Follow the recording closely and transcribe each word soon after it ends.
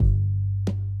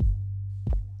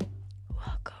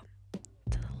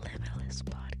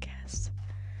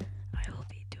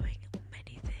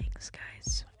things,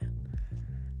 guys.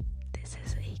 This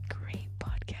is a great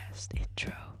podcast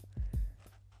intro.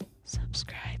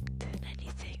 Subscribe to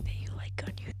anything that you like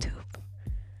on YouTube.